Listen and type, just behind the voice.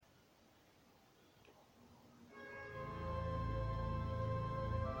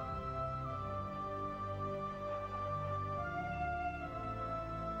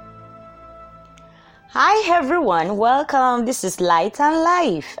Hi everyone, welcome. This is Light and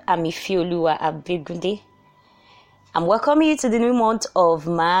Life. I'm Ifeoluwa Abegunde. I'm welcoming you to the new month of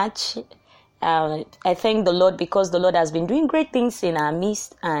March. I thank the Lord because the Lord has been doing great things in our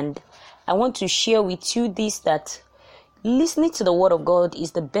midst, and I want to share with you this, that listening to the Word of God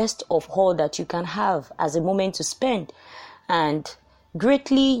is the best of all that you can have as a moment to spend. And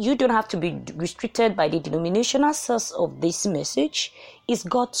greatly, you don't have to be restricted by the denominational source of this message. It's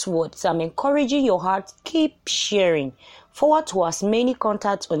God's word. So I'm encouraging your heart, keep sharing. Forward to as many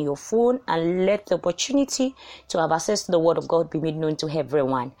contacts on your phone and let the opportunity to have access to the word of God be made known to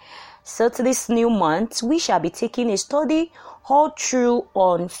everyone. So to this new month, we shall be taking a study all through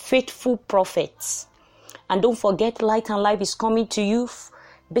on faithful prophets. And don't forget, Light and Life is coming to you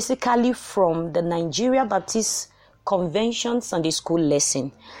basically from the Nigeria Baptist Convention Sunday School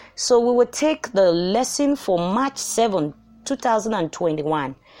lesson. So we will take the lesson for March 7,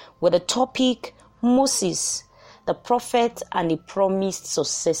 2021 with the topic Moses, the prophet and a promised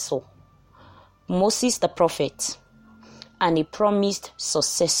successor. Moses, the prophet and a promised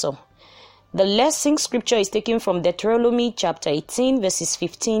successor. The lesson scripture is taken from Deuteronomy chapter 18 verses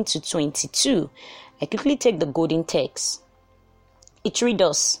 15 to 22. I quickly take the golden text. It reads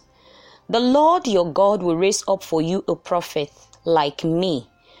us, "The Lord your God will raise up for you a prophet like me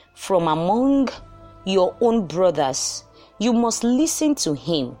from among your own brothers. You must listen to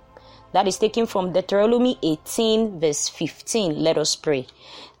him." That is taken from Deuteronomy 18 verse 15. Let us pray.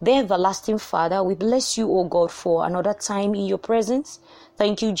 Dear everlasting Father, we bless you, O God, for another time in your presence.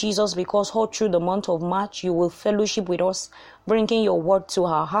 Thank you, Jesus, because all through the month of March, you will fellowship with us, bringing your word to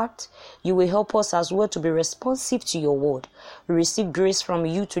our heart. You will help us as well to be responsive to your word. We receive grace from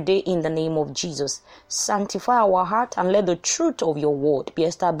you today in the name of Jesus. Sanctify our heart and let the truth of your word be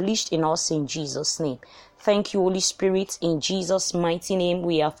established in us in Jesus' name. Thank you, Holy Spirit. In Jesus' mighty name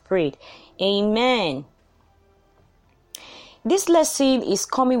we have prayed. Amen. This lesson is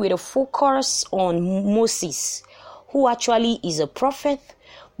coming with a focus on Moses, who actually is a prophet.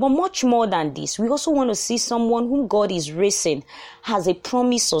 But much more than this, we also want to see someone whom God is raising as a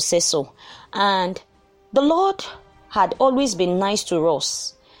promised successor. And the Lord had always been nice to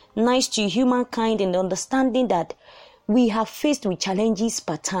us, nice to humankind, in the understanding that we have faced with challenges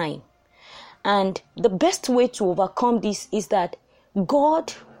per time. And the best way to overcome this is that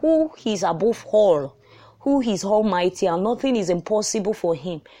God, who is above all, who is almighty and nothing is impossible for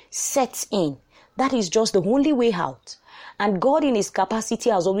him, sets in. That is just the only way out. And God in his capacity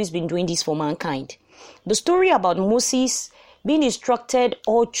has always been doing this for mankind. The story about Moses being instructed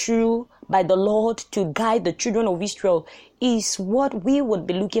all through by the Lord to guide the children of Israel is what we would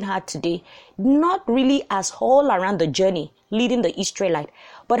be looking at today. Not really as all around the journey leading the Israelite,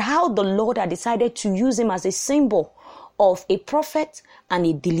 but how the Lord had decided to use him as a symbol of a prophet and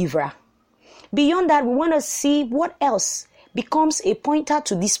a deliverer. Beyond that, we want to see what else becomes a pointer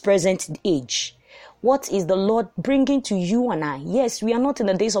to this present age. What is the Lord bringing to you and I? Yes, we are not in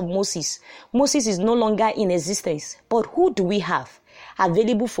the days of Moses. Moses is no longer in existence. But who do we have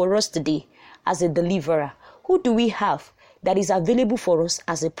available for us today as a deliverer? Who do we have that is available for us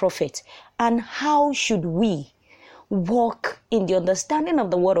as a prophet? And how should we walk in the understanding of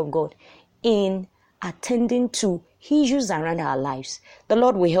the word of God in attending to issues around our lives? The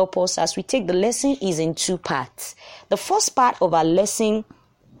Lord will help us as we take the lesson is in two parts. The first part of our lesson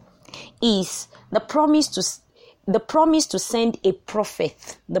is the promise to send a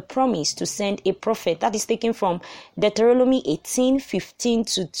prophet. The promise to send a prophet. That is taken from Deuteronomy 18, 15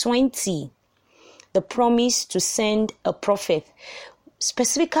 to 20. The promise to send a prophet.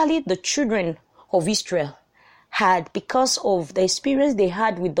 Specifically, the children of Israel had, because of the experience they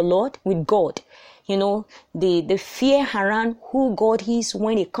had with the Lord, with God, the fear around who God is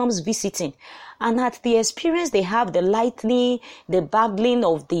when he comes visiting. And at the experience they have, the lightning, the babbling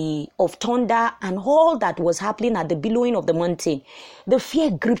of thunder, and all that was happening at the billowing of the mountain, the fear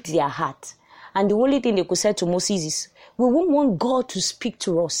gripped their heart. And the only thing they could say to Moses is, we won't want God to speak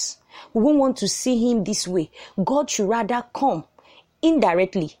to us. We won't want to see him this way. God should rather come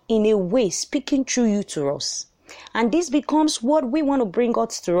indirectly, in a way, speaking through you to us. And this becomes what we want to bring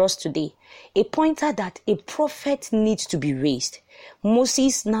out to us today. A pointer that a prophet needs to be raised.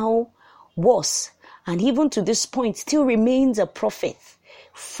 Moses now was, and even to this point still remains, a prophet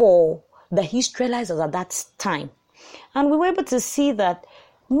for the Israelites at that time. And we were able to see that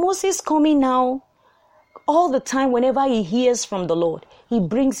Moses coming now, all the time whenever he hears from the Lord, he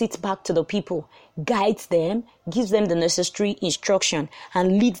brings it back to the people, guides them, gives them the necessary instruction,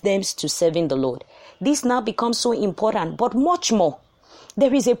 and leads them to serving the Lord. This now becomes so important, but much more.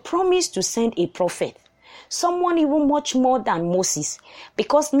 There is a promise to send a prophet. someone even much more than Moses,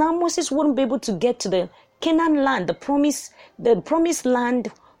 because now Moses wouldn't be able to get to the Canaan land, the promised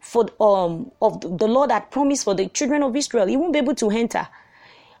land for of the Lord had promised for the children of Israel. He won't be able to enter.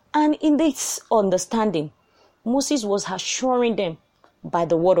 And in this understanding, Moses was assuring them by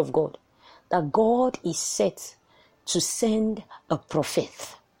the word of God that God is set to send a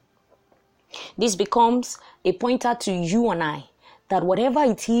prophet. This becomes a pointer to you and I that whatever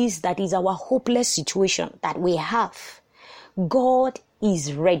it is that is our hopeless situation that we have, God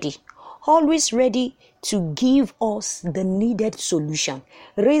is ready, always ready to give us the needed solution,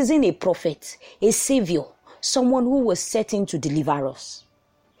 raising a prophet, a savior, someone who was certain to deliver us.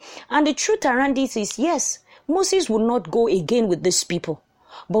 And the truth around this is, yes, Moses will not go again with these people,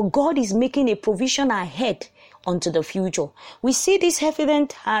 but God is making a provision ahead unto the future. We see this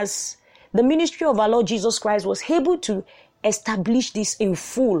evident as the ministry of our Lord Jesus Christ was able to establish this in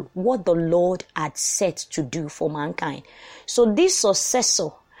full, what the Lord had set to do for mankind. So this successor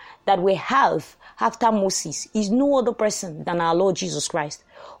that we have after Moses is no other person than our Lord Jesus Christ,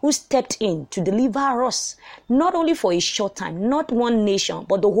 who stepped in to deliver us, not only for a short time, not one nation,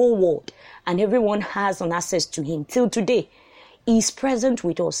 but the whole world. And everyone has an access to him. Till today, he is present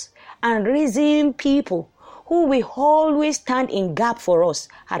with us and raising people who will always stand in gap for us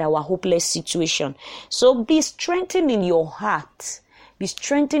at our hopeless situation. So be strengthened in your heart. Be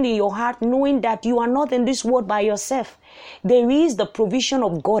strengthened in your heart, knowing that you are not in this world by yourself. There is the provision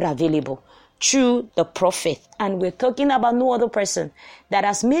of God available through the prophet. And we're talking about no other person that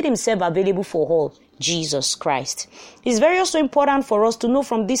has made himself available for all, Jesus Christ. It's very also important for us to know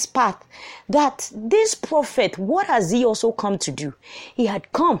from this path that this prophet, what has he also come to do? He had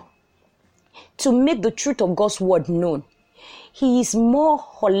come to make the truth of God's word known. He is more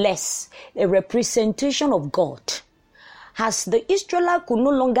or less a representation of God. As the Israelites could no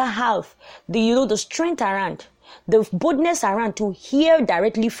longer have the strength around, the boldness around to hear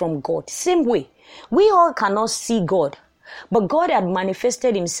directly from God. Same way, we all cannot see God, but God had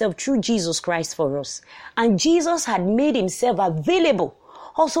manifested himself through Jesus Christ for us. And Jesus had made himself available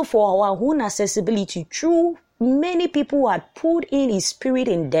also for our own accessibility through many people who had put in his spirit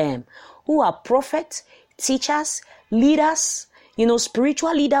in them, who are prophets, teachers, leaders,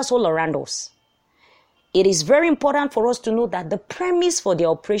 spiritual leaders all around us. It is very important for us to know that the premise for their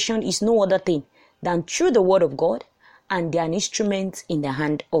operation is no other thing than through the word of God, and they are an instrument in the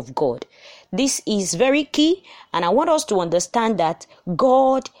hand of God. This is very key, and I want us to understand that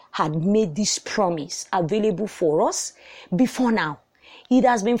God had made this promise available for us before now. It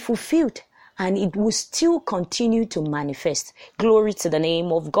has been fulfilled, and it will still continue to manifest. Glory to the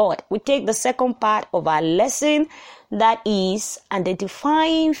name of God. We take the second part of our lesson, that is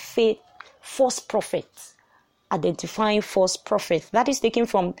identifying false prophets. Identifying false prophets. That is taken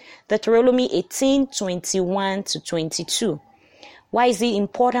from Deuteronomy 18:21 to 22. Why is it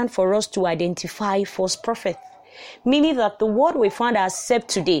important for us to identify false prophets? Meaning that the world we find ourselves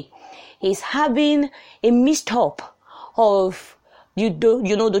today is having a mixed up of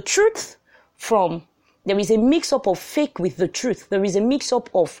the truth from, there is a mix up of fake with the truth. There is a mix up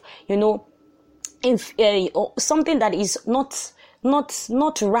of something that is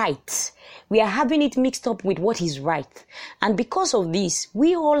not right. We are having it mixed up with what is right. And because of this,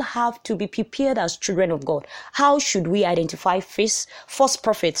 we all have to be prepared as children of God. How should we identify false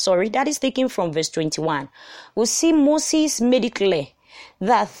prophets? That is taken from verse 21. We'll see Moses made it clear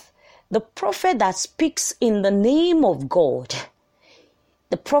that the prophet that speaks in the name of God,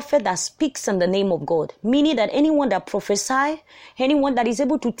 the prophet that speaks in the name of God, meaning that anyone that prophesies, anyone that is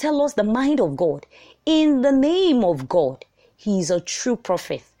able to tell us the mind of God in the name of God, he is a true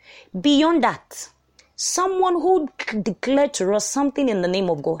prophet. Beyond that, someone who declared to us something in the name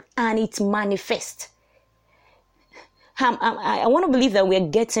of God and it manifests. I want to believe that we are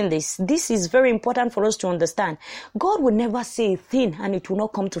getting this. This is very important for us to understand. God will never say a thing and it will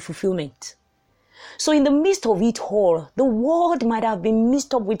not come to fulfillment. So in the midst of it all, the world might have been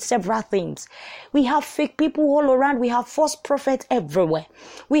mixed up with several things. We have fake people all around. We have false prophets everywhere.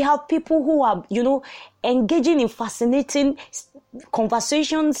 We have people who are, engaging in fascinating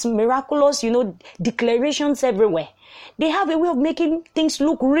conversations, miraculous, declarations everywhere. They have a way of making things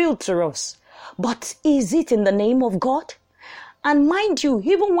look real to us. But is it in the name of God? And mind you,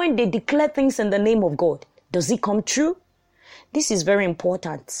 even when they declare things in the name of God, does it come true? This is very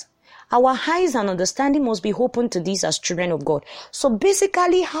important. Our eyes and understanding must be open to this as children of God. So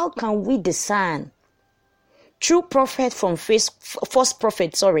basically, how can we discern true prophet from false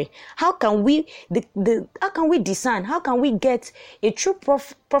prophet? How can we discern? How can we get a true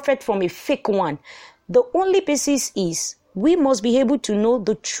prophet from a fake one? The only basis is we must be able to know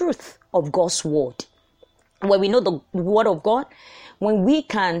the truth of God's word. when we know the word of God, when we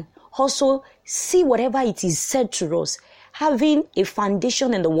can also see whatever it is said to us, having a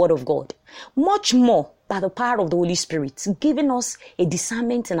foundation in the word of God, much more by the power of the Holy Spirit, giving us a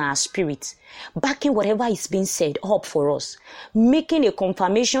discernment in our spirit, backing whatever is being said up for us, making a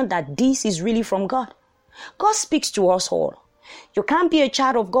confirmation that this is really from God. God speaks to us all. You can't be a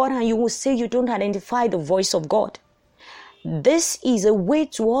child of God and you will say you don't identify the voice of God. This is a way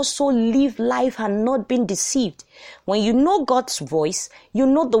to also live life and not being deceived. When you know God's voice, you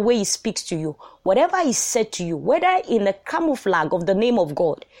know the way He speaks to you. Whatever is said to you, whether in the camouflage of the name of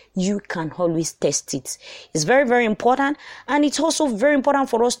God, you can always test it. It's very, very important. And it's also very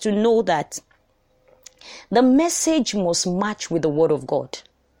important for us to know that the message must match with the word of God.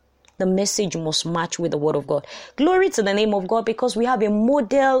 The message must match with the word of God. Glory to the name of God, because we have a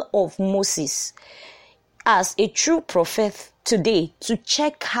model of Moses as a true prophet today to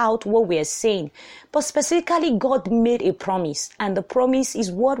check out what we are saying. But specifically, God made a promise, and the promise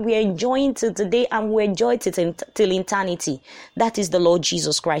is what we are enjoying till today, and we enjoy it till eternity. That is the Lord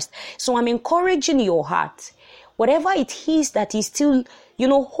Jesus Christ. So I'm encouraging your heart, whatever it is that is still,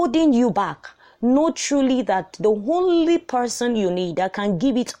 holding you back, know truly that the only person you need that can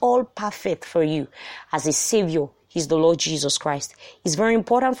give it all perfect for you as a savior is the Lord Jesus Christ. It's very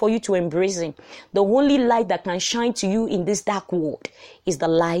important for you to embrace Him. The only light that can shine to you in this dark world is the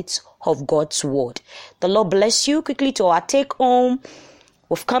light of God's word. The Lord bless you. Quickly to our take home.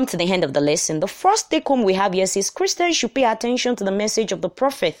 We've come to the end of the lesson. The first take home we have here says Christians should pay attention to the message of the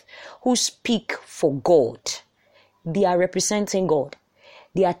prophet who speak for God. They are representing God.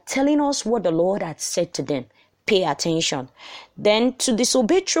 They are telling us what the Lord had said to them. Pay attention. Then, to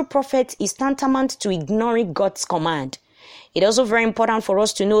disobey true prophets is tantamount to ignoring God's command. It is also very important for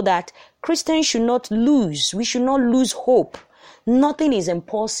us to know that Christians should not lose. We should not lose hope. Nothing is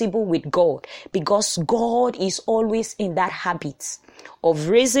impossible with God, because God is always in that habit of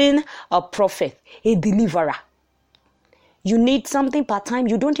raising a prophet, a deliverer. You need something part-time.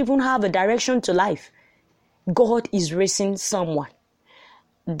 You don't even have a direction to life. God is raising someone.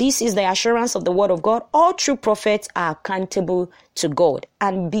 This is the assurance of the word of God. All true prophets are accountable to God,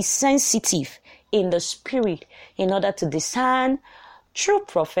 and be sensitive in the spirit in order to discern true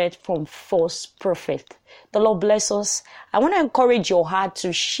prophet from false prophet. The Lord bless us. I want to encourage your heart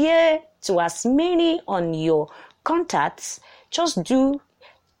to share to as many on your contacts. Just do,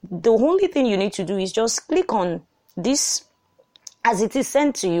 the only thing you need to do is just click on this as it is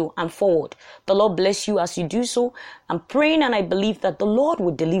sent to you and forward. The Lord bless you as you do so. I'm praying and I believe that the Lord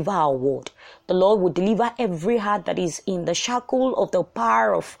will deliver our word. The Lord will deliver every heart that is in the shackle of the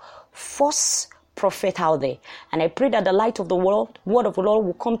power of false prophet out there. And I pray that the light of the word of the Lord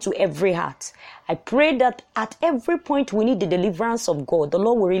will come to every heart. I pray that at every point we need the deliverance of God, the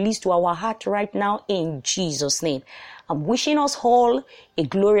Lord will release to our heart right now in Jesus' name. I'm wishing us all a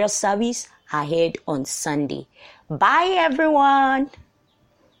glorious service ahead on Sunday. Bye, everyone.